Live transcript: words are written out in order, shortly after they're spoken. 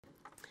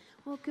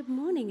Well, good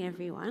morning,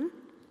 everyone.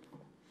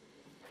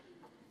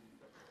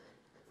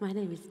 My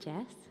name is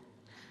Jess,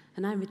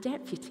 and I'm a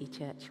deputy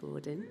church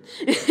warden.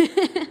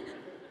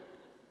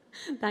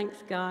 Thanks,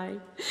 Guy.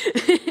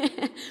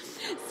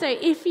 So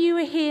if you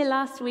were here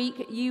last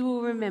week, you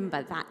will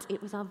remember that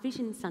it was our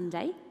Vision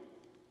Sunday,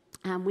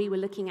 and we were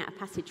looking at a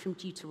passage from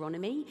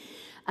Deuteronomy,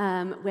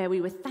 where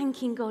we were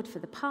thanking God for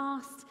the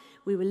past,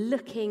 we were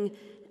looking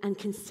and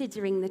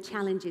considering the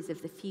challenges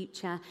of the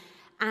future,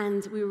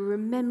 and we were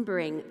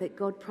remembering that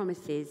God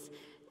promises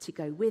to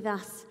go with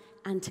us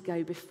and to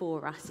go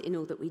before us in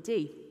all that we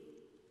do.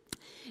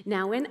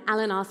 Now, when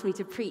Alan asked me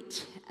to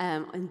preach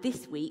on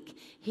this week,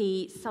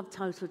 he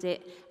subtitled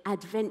it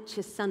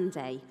Adventure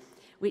Sunday,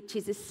 which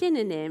is a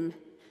synonym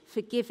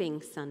for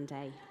Giving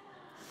Sunday.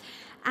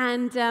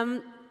 And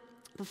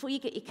before you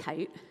get your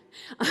coat,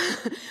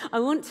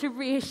 I want to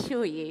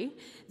reassure you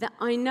that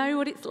I know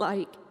what it's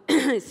like,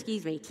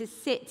 to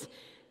sit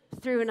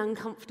through an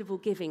uncomfortable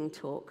giving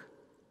talk.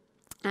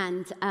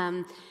 And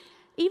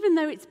even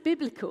though it's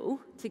biblical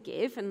to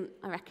give, and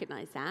I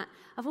recognise that,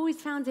 I've always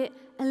found it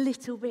a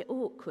little bit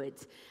awkward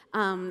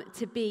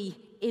to be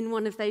in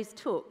one of those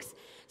talks.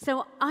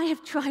 So I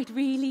have tried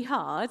really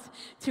hard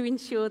to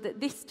ensure that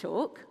this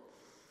talk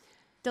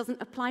doesn't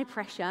apply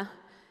pressure,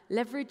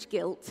 leverage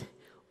guilt,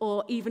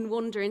 or even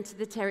wander into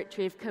the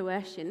territory of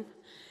coercion,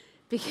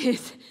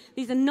 because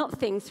these are not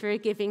things for a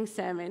giving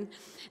sermon.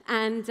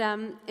 And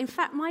in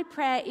fact, my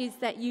prayer is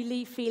that you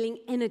leave feeling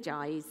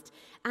energized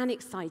and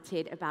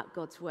excited about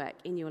God's work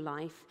in your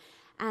life.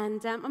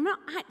 And I'm not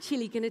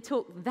actually going to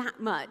talk that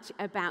much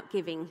about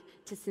giving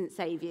to St.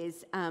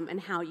 Saviour's and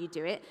how you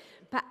do it,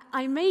 but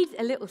I made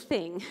a little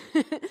thing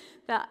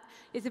that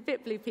is a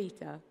bit Blue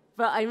Peter,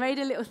 but I made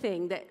a little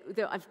thing that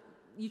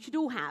you should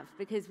all have,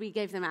 because we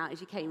gave them out as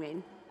you came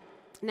in.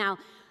 Now,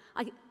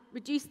 I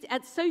reduced,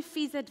 at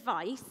Sophie's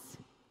advice,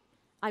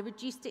 I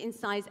reduced it in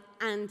size,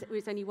 and it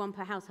was only one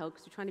per household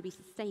because we're trying to be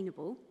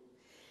sustainable.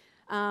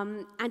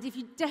 And if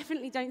you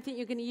definitely don't think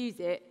you're going to use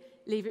it,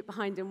 leave it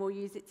behind and we'll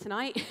use it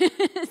tonight.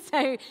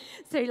 so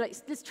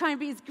let's try and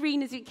be as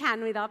green as we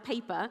can with our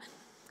paper.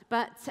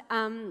 But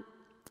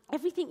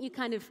everything you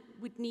kind of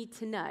would need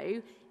to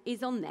know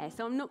is on there.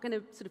 So I'm not going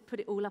to sort of put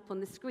it all up on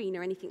the screen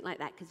or anything like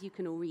that, because you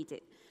can all read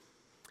it.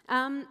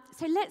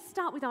 So let's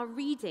start with our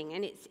reading,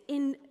 and it's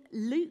in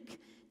Luke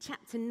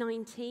chapter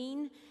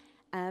 19,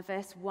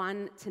 verse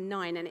 1 to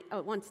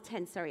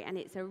 10, and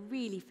it's a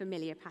really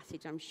familiar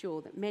passage, I'm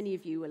sure, that many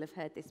of you will have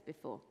heard this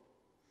before.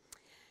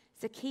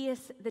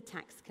 Zacchaeus the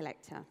tax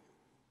collector.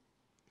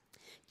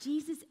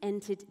 Jesus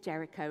entered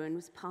Jericho and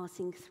was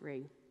passing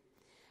through.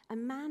 A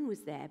man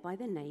was there by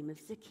the name of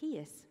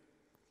Zacchaeus.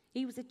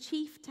 He was a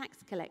chief tax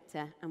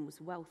collector and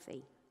was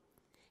wealthy.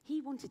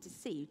 He wanted to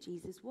see who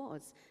Jesus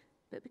was,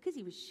 but because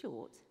he was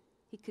short,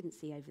 he couldn't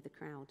see over the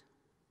crowd.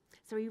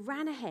 So he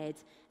ran ahead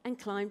and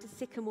climbed a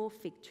sycamore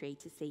fig tree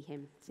to see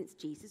him, since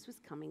Jesus was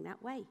coming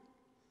that way.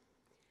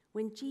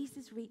 When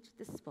Jesus reached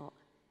the spot,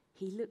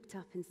 he looked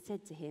up and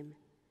said to him,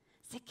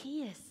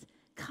 "Zacchaeus,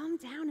 come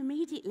down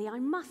immediately. I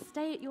must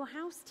stay at your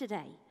house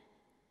today."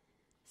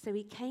 So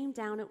he came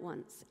down at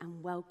once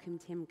and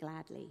welcomed him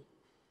gladly.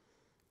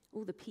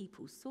 All the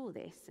people saw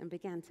this and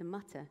began to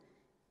mutter,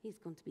 "He's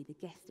gone to be the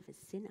guest of a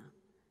sinner."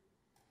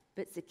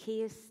 But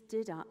Zacchaeus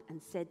stood up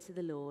and said to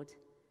the Lord,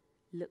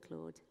 "Look,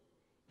 Lord,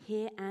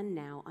 here and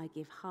now I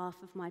give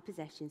half of my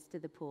possessions to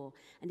the poor,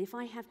 and if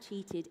I have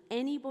cheated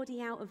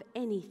anybody out of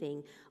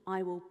anything,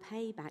 I will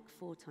pay back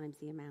 4 times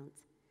the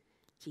amount."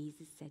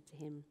 Jesus said to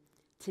him,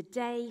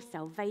 "Today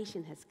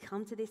salvation has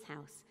come to this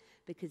house,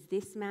 because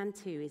this man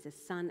too is a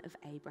son of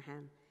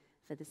Abraham.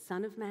 For the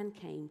Son of Man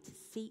came to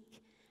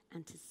seek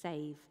and to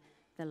save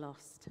the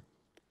lost."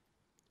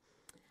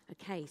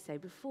 Okay, so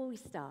before we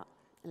start,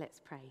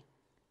 let's pray.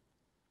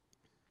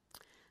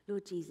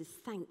 Lord Jesus,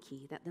 thank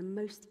you that the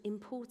most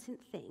important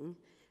thing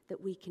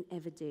that we can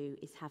ever do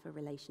is have a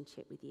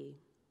relationship with you.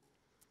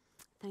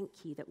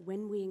 Thank you that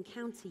when we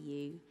encounter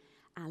you,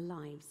 our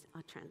lives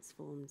are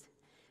transformed.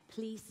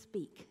 Please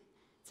speak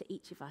to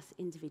each of us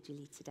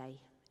individually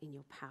today in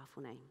your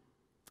powerful name.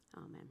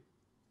 Amen.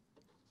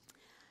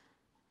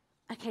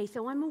 Okay,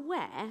 so I'm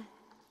aware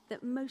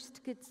that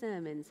most good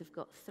sermons have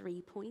got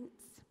 3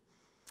 points,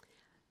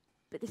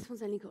 but this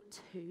one's only got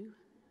 2.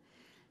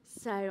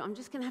 So I'm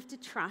just going to have to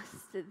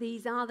trust that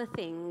these are the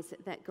things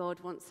that God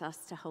wants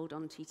us to hold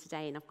on to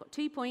today. And I've got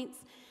 2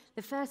 points.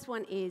 The first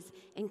one is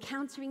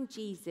encountering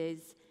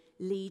Jesus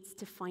leads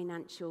to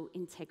financial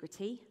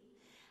integrity.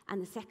 And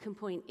the second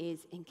point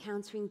is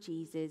encountering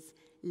Jesus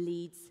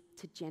leads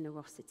to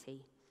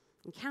generosity.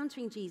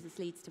 Encountering Jesus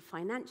leads to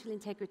financial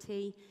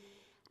integrity,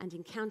 and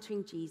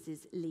encountering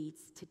Jesus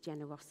leads to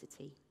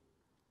generosity.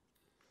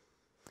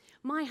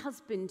 My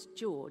husband,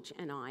 George,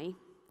 and I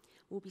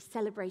will be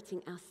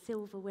celebrating our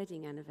silver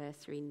wedding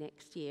anniversary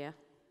next year.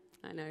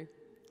 I know.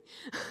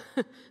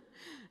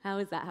 How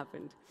has that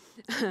happened?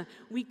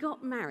 We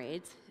got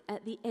married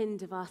at the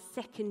end of our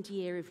 2nd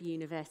year of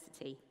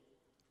university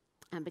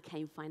and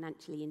became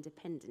financially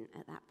independent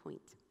at that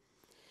point.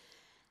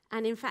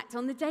 And in fact,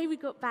 on the day we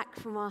got back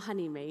from our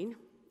honeymoon,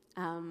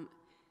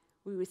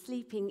 We were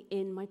sleeping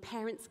in my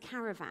parents'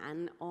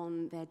 caravan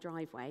on their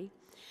driveway.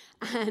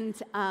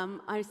 And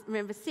I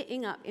remember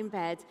sitting up in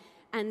bed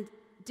and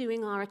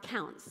doing our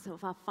accounts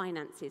of our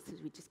finances,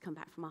 because we'd just come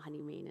back from our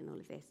honeymoon and all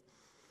of this.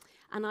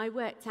 And I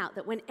worked out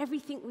that when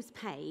everything was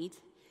paid,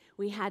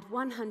 we had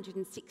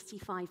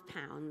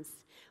 £165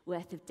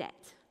 worth of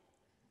debt.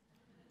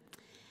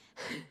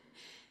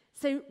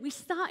 So we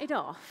started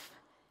off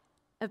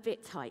a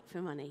bit tight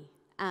for money.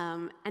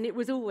 And it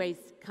was always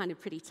kind of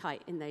pretty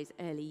tight in those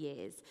early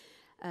years.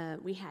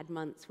 We had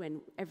months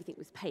when everything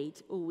was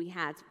paid. All we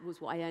had was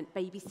what I earned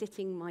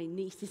babysitting my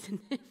nieces and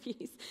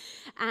nephews.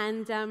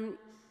 And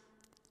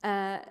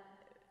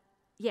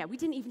we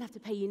didn't even have to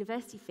pay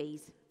university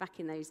fees back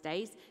in those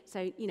days.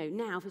 So,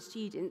 now for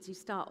students who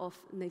start off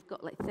and they've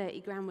got like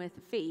 30 grand worth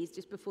of fees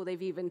just before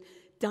they've even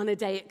done a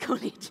day at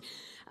college.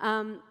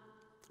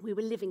 We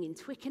were living in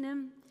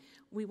Twickenham.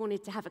 We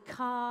wanted to have a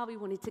car. We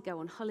wanted to go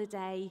on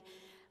holiday.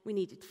 We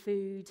needed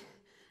food,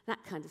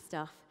 that kind of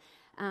stuff.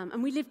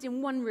 And we lived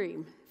in one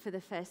room for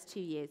the first 2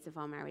 years of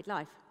our married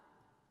life.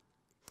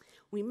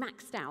 We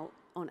maxed out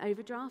on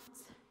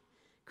overdrafts,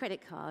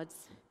 credit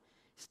cards,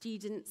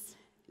 student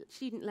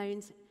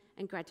loans,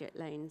 and graduate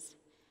loans.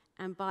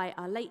 And by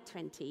our late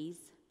 20s,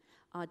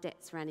 our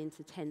debts ran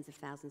into tens of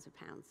thousands of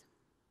pounds.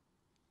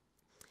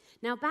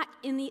 Now, back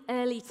in the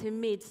early to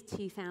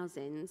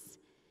mid-2000s,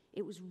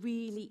 it was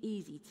really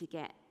easy to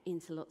get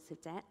into lots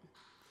of debt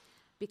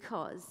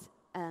because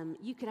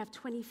you could have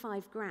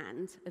 25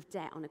 grand of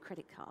debt on a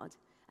credit card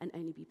and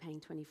only be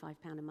paying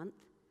 £25 a month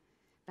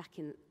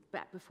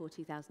back before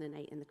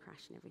 2008 and the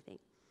crash and everything.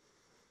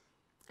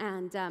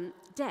 And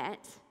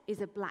debt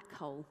is a black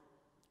hole.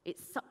 It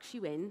sucks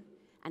you in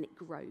and it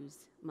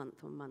grows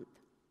month on month.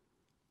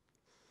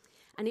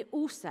 And it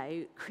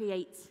also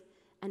creates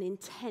an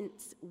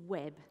intense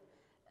web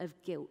of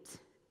guilt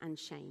and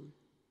shame.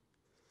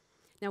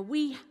 Now,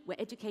 we were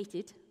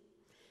educated,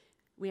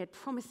 we had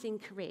promising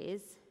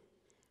careers,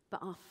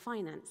 but our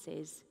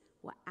finances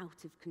were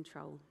out of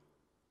control.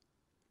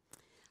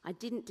 I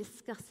didn't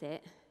discuss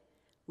it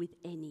with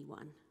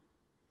anyone,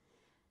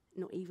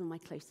 not even my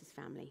closest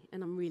family.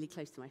 And I'm really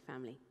close to my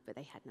family, but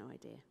they had no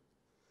idea.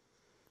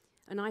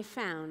 And I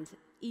found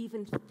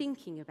even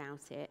thinking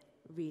about it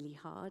really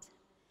hard.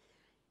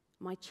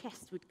 My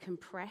chest would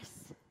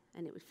compress,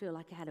 and it would feel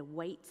like I had a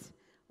weight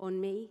on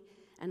me,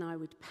 and I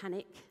would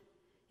panic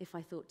if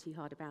I thought too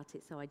hard about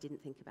it, so I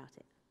didn't think about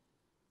it.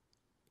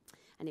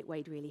 And it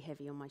weighed really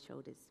heavy on my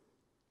shoulders.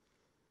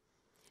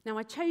 Now,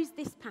 I chose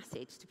this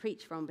passage to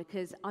preach from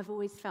because I've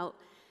always felt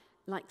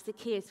like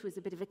Zacchaeus was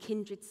a bit of a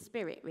kindred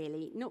spirit,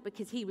 really. Not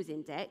because he was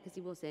in debt, because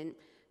he wasn't,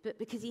 but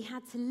because he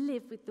had to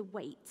live with the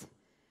weight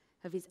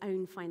of his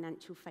own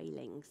financial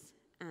failings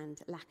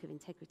and lack of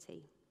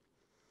integrity.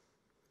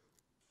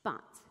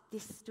 But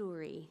this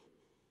story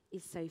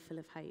is so full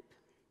of hope.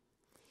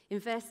 In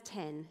verse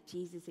 10,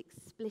 Jesus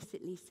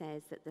explicitly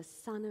says that the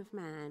Son of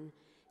Man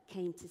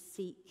came to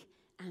seek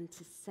and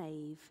to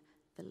save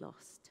the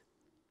lost.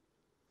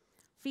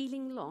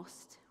 Feeling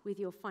lost with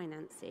your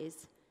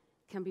finances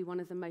can be one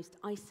of the most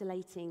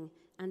isolating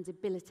and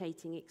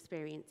debilitating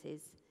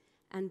experiences,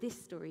 and this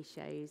story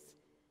shows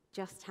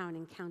just how an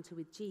encounter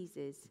with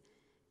Jesus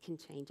can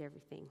change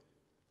everything.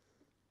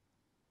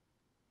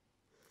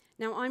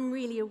 Now, I'm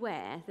really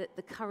aware that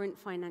the current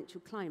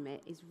financial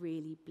climate is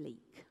really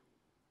bleak.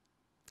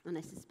 And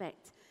I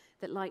suspect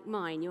that, like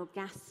mine, your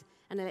gas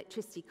and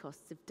electricity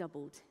costs have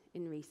doubled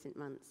in recent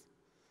months.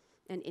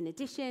 And in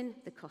addition,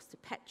 the cost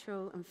of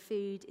petrol and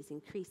food is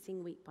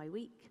increasing week by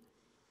week.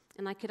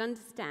 And I could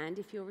understand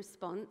if your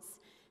response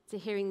to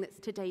hearing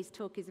that today's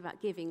talk is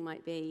about giving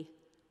might be,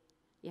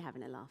 you're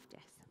having a laugh, Jess.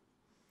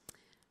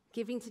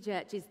 Giving to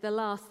church is the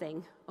last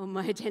thing on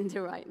my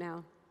agenda right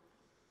now.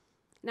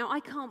 Now, I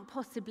can't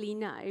possibly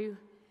know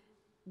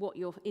what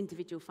your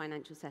individual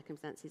financial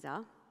circumstances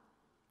are.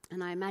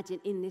 And I imagine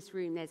in this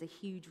room there's a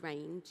huge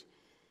range.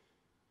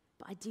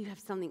 But I do have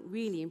something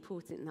really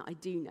important that I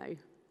do know.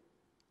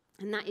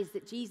 And that is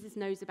that Jesus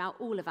knows about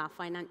all of our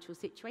financial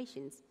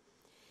situations.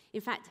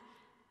 In fact,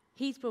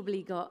 he's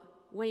probably got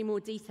way more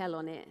detail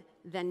on it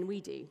than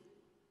we do.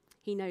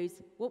 He knows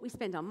what we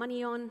spend our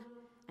money on,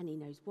 and he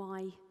knows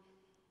why.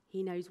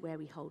 He knows where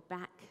we hold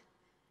back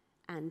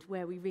and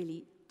where we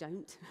really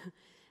don't.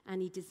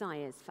 And he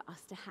desires for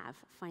us to have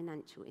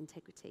financial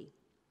integrity.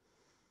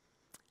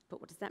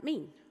 But what does that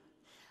mean?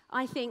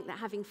 I think that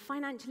having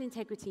financial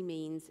integrity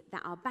means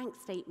that our bank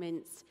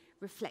statements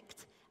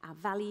reflect our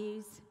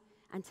values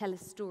and tell a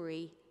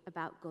story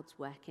about God's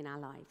work in our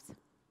lives.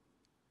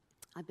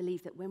 I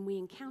believe that when we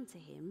encounter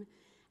him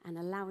and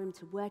allow him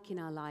to work in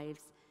our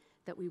lives,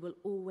 that we will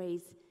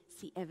always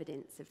see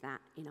evidence of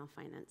that in our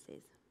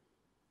finances.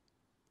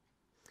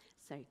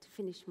 So, to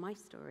finish my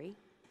story,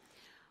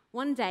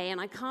 one day, and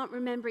I can't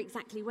remember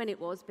exactly when it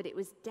was, but it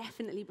was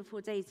definitely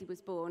before Daisy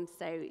was born,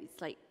 so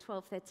it's like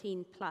 12,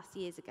 13 plus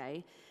years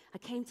ago, I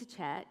came to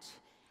church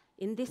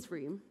in this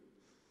room,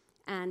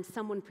 and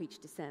someone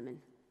preached a sermon.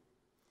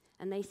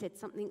 And they said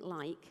something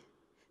like,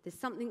 there's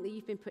something that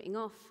you've been putting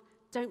off,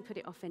 don't put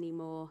it off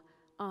anymore,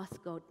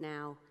 ask God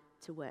now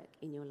to work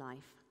in your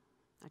life.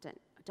 I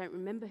don't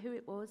remember who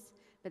it was,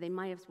 but they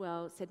might as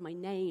well said my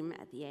name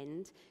at the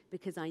end,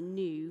 because I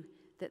knew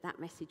that that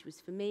message was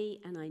for me,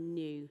 and I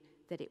knew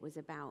that it was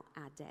about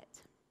our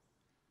debt.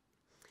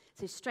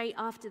 So straight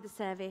after the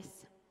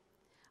service,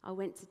 I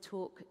went to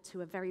talk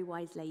to a very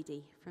wise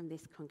lady from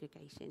this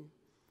congregation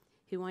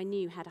who I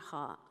knew had a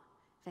heart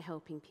for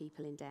helping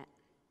people in debt.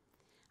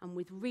 And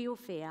with real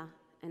fear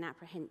and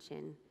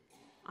apprehension,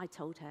 I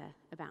told her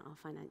about our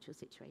financial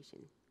situation.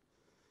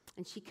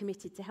 And she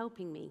committed to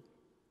helping me.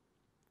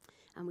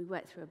 And we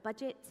worked through a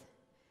budget.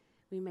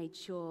 We made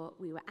sure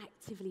we were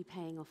actively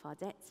paying off our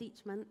debts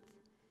each month.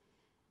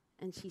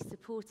 And she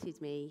supported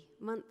me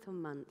month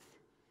on month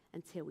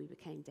until we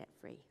became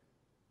debt-free.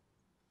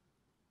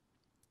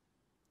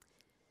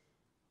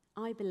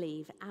 I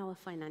believe our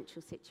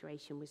financial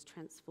situation was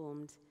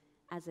transformed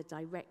as a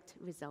direct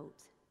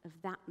result of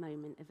that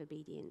moment of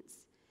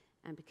obedience,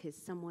 and because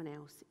someone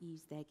else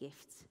used their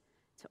gifts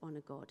to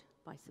honor God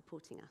by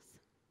supporting us.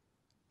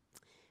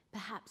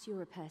 Perhaps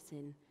you're a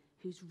person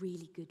who's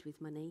really good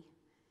with money,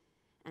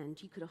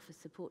 and you could offer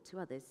support to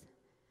others.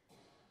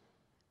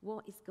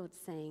 What is God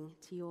saying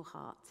to your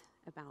heart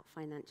about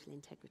financial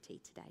integrity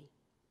today?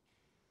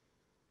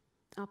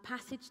 Our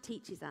passage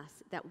teaches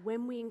us that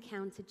when we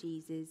encounter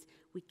Jesus,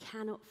 we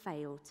cannot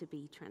fail to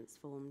be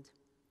transformed.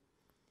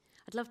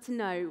 I'd love to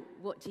know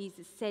what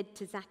Jesus said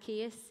to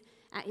Zacchaeus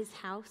at his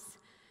house.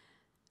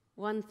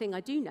 One thing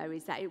I do know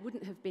is that it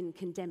wouldn't have been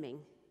condemning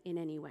in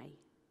any way.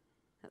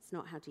 That's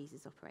not how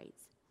Jesus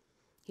operates.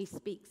 He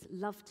speaks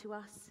love to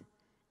us,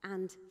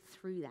 and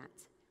through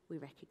that, we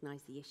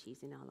recognize the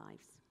issues in our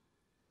lives.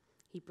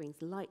 He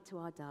brings light to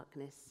our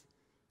darkness,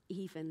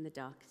 even the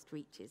darkest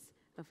reaches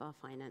of our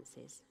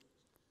finances.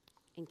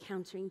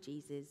 Encountering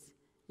Jesus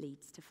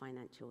leads to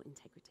financial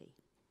integrity.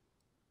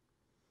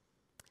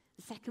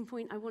 The second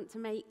point I want to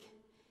make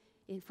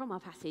from our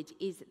passage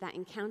is that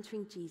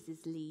encountering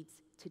Jesus leads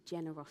to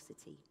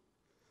generosity.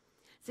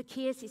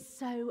 Zacchaeus is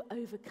so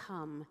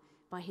overcome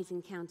by his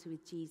encounter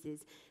with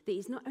Jesus that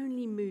he's not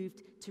only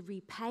moved to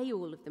repay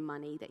all of the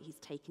money that he's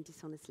taken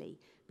dishonestly,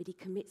 but he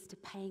commits to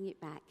paying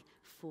it back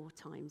 4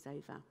 times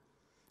over.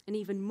 And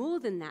even more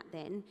than that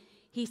then,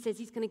 he says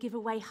he's going to give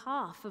away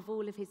half of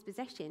all of his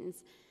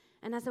possessions.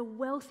 And as a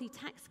wealthy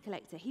tax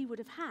collector, he would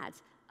have had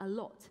a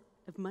lot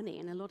of money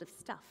and a lot of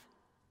stuff.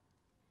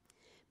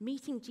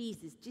 Meeting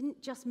Jesus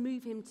didn't just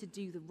move him to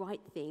do the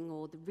right thing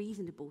or the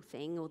reasonable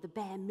thing or the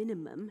bare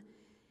minimum.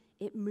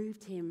 It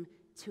moved him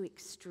to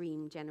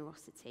extreme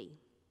generosity.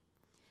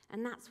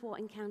 And that's what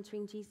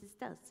encountering Jesus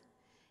does.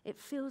 It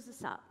fills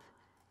us up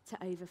to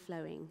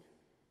overflowing.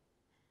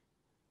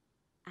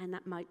 And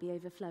that might be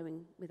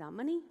overflowing with our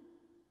money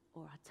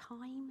or our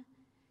time.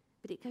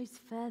 But it goes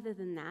further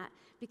than that,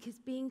 because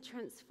being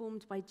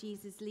transformed by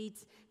Jesus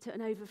leads to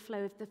an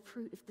overflow of the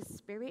fruit of the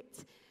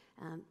Spirit: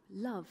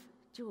 love,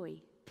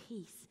 joy,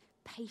 peace,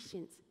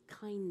 patience,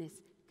 kindness,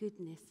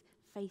 goodness,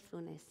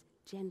 faithfulness,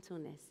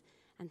 gentleness,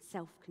 and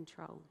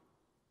self-control.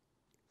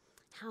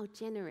 How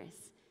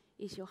generous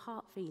is your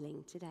heart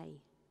feeling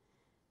today?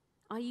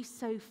 Are you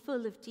so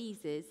full of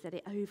Jesus that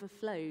it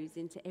overflows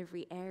into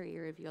every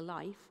area of your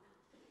life?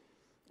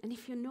 And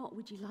if you're not,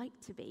 would you like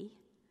to be?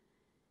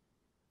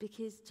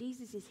 Because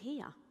Jesus is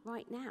here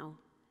right now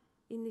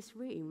in this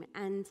room.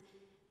 And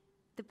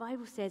the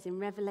Bible says in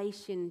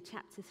Revelation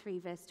chapter 3,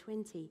 verse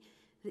 20,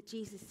 that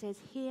Jesus says,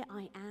 "Here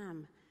I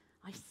am.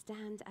 I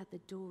stand at the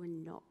door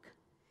and knock.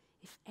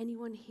 If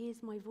anyone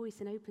hears my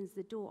voice and opens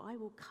the door, I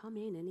will come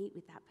in and eat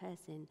with that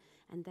person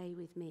and they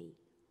with me."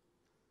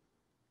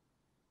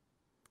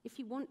 If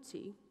you want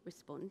to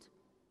respond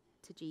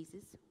to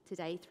Jesus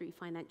today through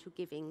financial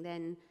giving,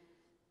 then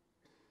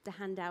the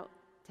handout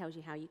tells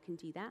you how you can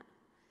do that.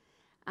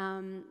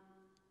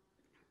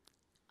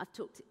 I've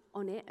talked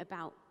on it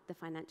about the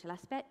financial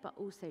aspect, but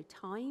also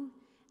time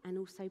and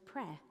also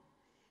prayer,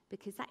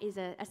 because that is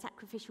a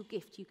sacrificial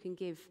gift you can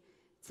give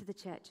to the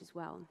church as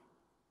well.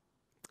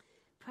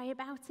 Pray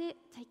about it,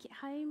 take it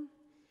home.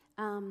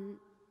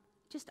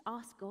 Just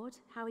ask God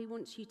how he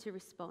wants you to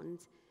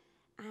respond.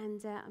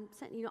 And I'm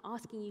certainly not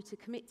asking you to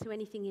commit to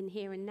anything in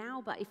here and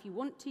now, but if you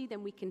want to,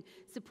 then we can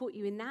support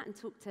you in that and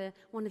talk to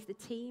one of the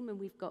team, and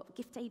we've got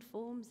gift aid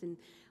forms and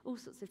all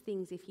sorts of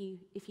things if you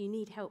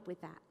need help with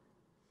that.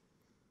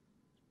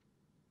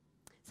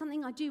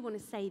 Something I do want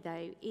to say,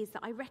 though, is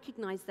that I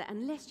recognize that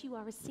unless you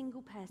are a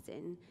single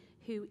person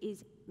who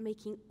is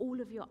making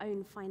all of your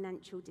own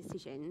financial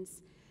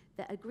decisions,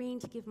 that agreeing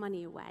to give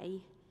money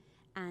away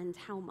and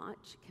how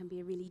much can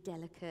be a really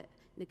delicate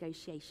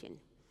negotiation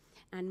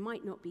and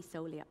might not be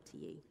solely up to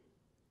you.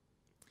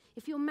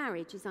 If your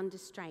marriage is under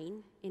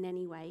strain in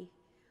any way,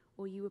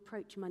 or you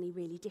approach money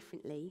really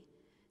differently,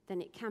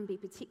 then it can be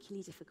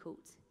particularly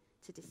difficult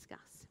to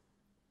discuss.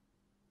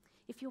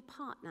 If your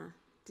partner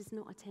does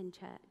not attend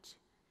church,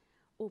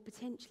 or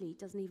potentially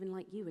doesn't even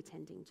like you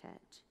attending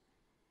church,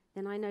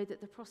 then I know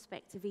that the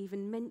prospect of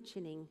even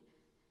mentioning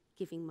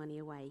giving money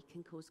away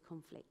can cause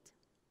conflict.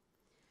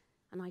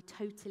 And I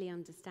totally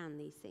understand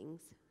these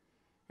things.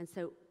 And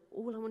so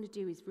all I want to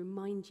do is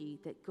remind you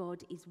that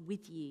God is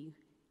with you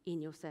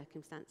in your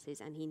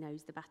circumstances, and he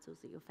knows the battles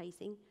that you're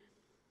facing.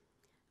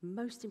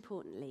 Most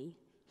importantly,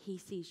 he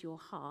sees your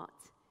heart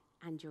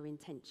and your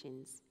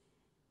intentions,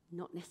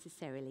 not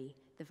necessarily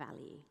the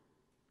value.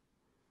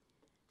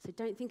 So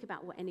don't think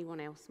about what anyone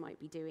else might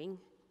be doing,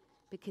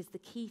 because the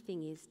key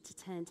thing is to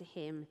turn to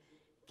him,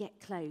 get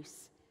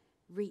close,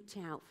 reach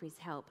out for his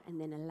help, and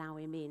then allow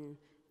him in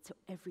to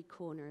every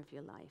corner of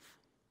your life.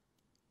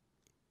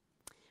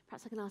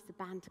 Perhaps I can ask the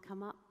band to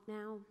come up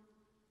now.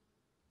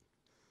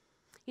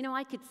 You know,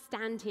 I could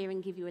stand here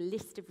and give you a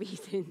list of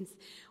reasons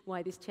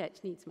why this church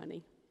needs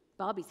money.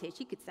 Barbie's here.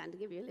 She could stand to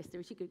give you a list,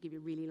 or she could give you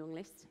a really long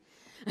list.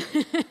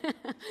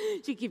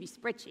 She'd give you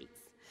spreadsheets.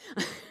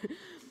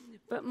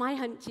 But my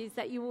hunch is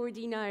that you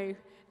already know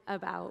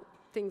about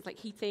things like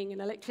heating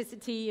and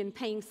electricity and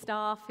paying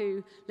staff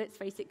who, let's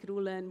face it, could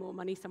all earn more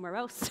money somewhere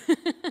else.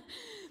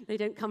 They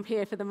don't come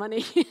here for the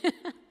money.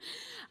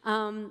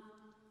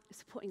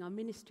 Supporting our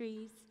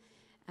ministries,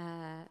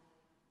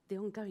 the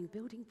ongoing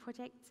building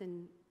projects,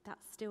 and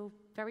that's still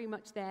very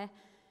much there.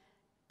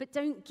 But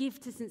don't give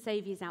to St.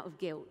 Saviour's out of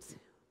guilt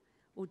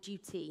or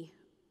duty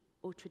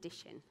or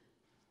tradition.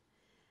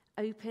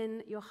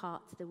 Open your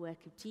heart to the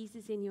work of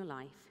Jesus in your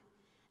life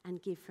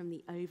and give from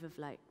the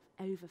overflow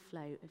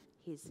of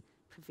his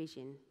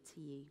provision to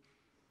you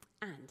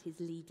and his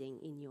leading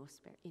in your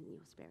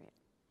spirit.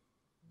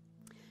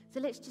 So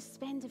let's just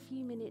spend a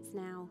few minutes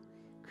now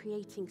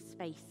creating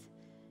space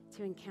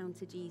to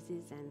encounter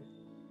Jesus and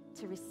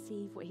to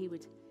receive what he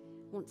would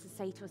want to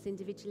say to us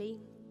individually.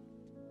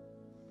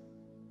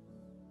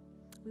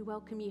 We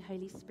welcome you,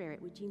 Holy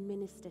Spirit. Would you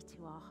minister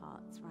to our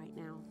hearts right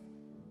now?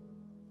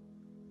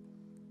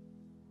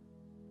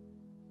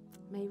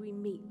 May we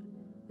meet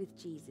with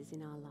Jesus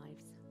in our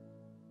lives.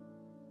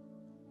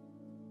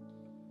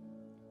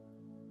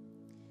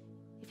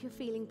 If you're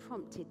feeling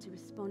prompted to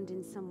respond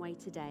in some way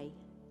today,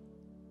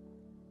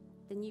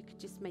 then you could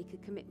just make a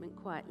commitment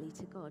quietly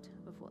to God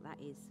of what that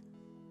is.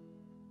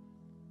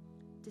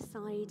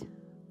 Decide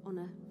on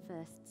a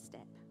first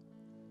step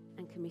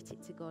and commit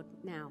it to God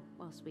now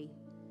whilst we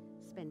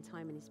spend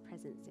time in his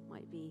presence. It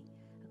might be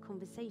a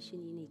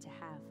conversation you need to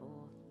have,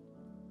 or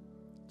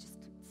just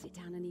sit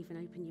down and even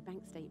open your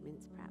bank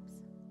statements, perhaps.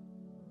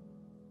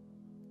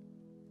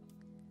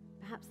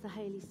 Perhaps the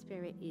Holy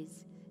Spirit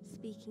is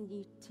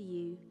speaking to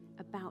you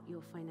about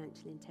your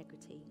financial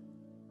integrity.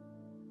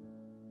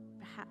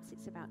 Perhaps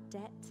it's about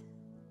debt,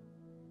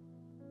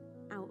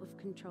 out of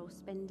control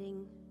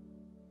spending,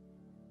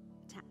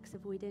 tax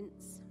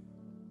avoidance,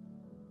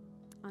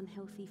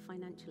 unhealthy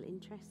financial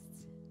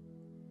interests,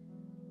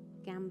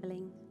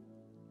 gambling,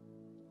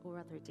 or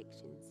other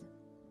addictions.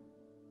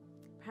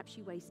 Perhaps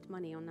you waste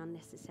money on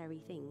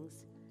unnecessary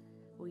things,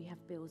 or you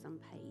have bills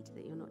unpaid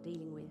that you're not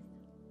dealing with.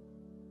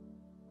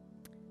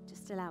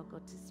 Just allow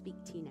God to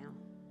speak to you now.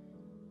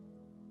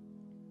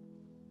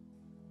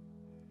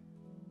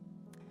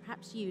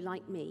 Perhaps you,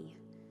 like me,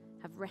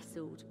 have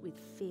wrestled with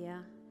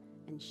fear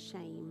and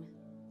shame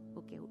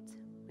or guilt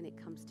when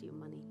it comes to your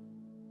money.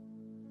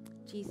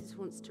 Jesus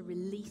wants to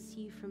release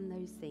you from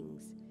those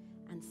things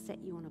and set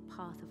you on a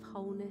path of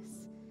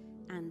wholeness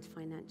and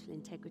financial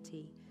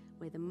integrity,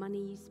 where the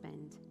money you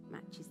spend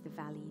matches the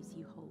values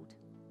you hold.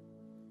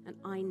 And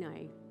I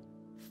know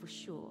for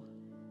sure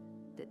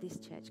that this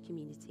church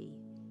community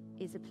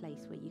is a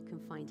place where you can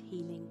find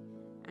healing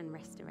and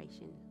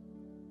restoration.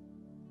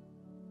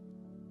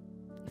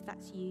 If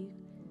that's you,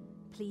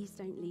 please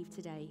don't leave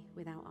today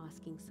without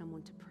asking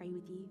someone to pray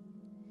with you.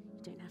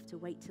 You don't have to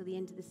wait till the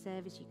end of the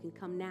service. You can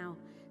come now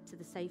to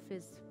the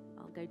sofas.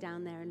 I'll go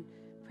down there and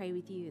pray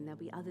with you, and there'll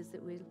be others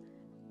that will.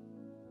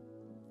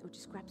 Or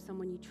just grab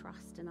someone you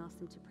trust and ask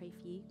them to pray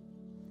for you.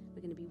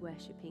 We're going to be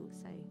worshipping,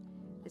 so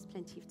there's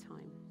plenty of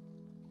time.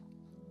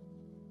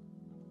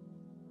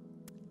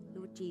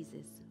 Lord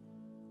Jesus,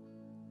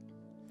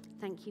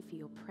 thank you for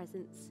your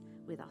presence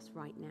with us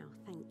right now.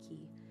 Thank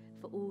you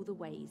for all the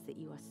ways that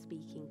you are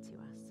speaking to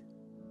us.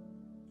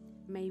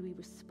 May we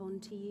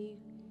respond to you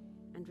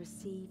and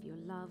receive your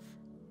love,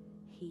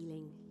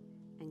 healing,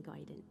 and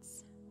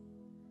guidance.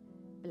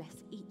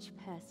 Bless each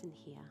person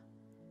here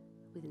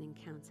with an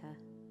encounter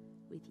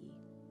with you.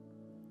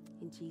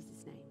 In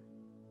Jesus' name.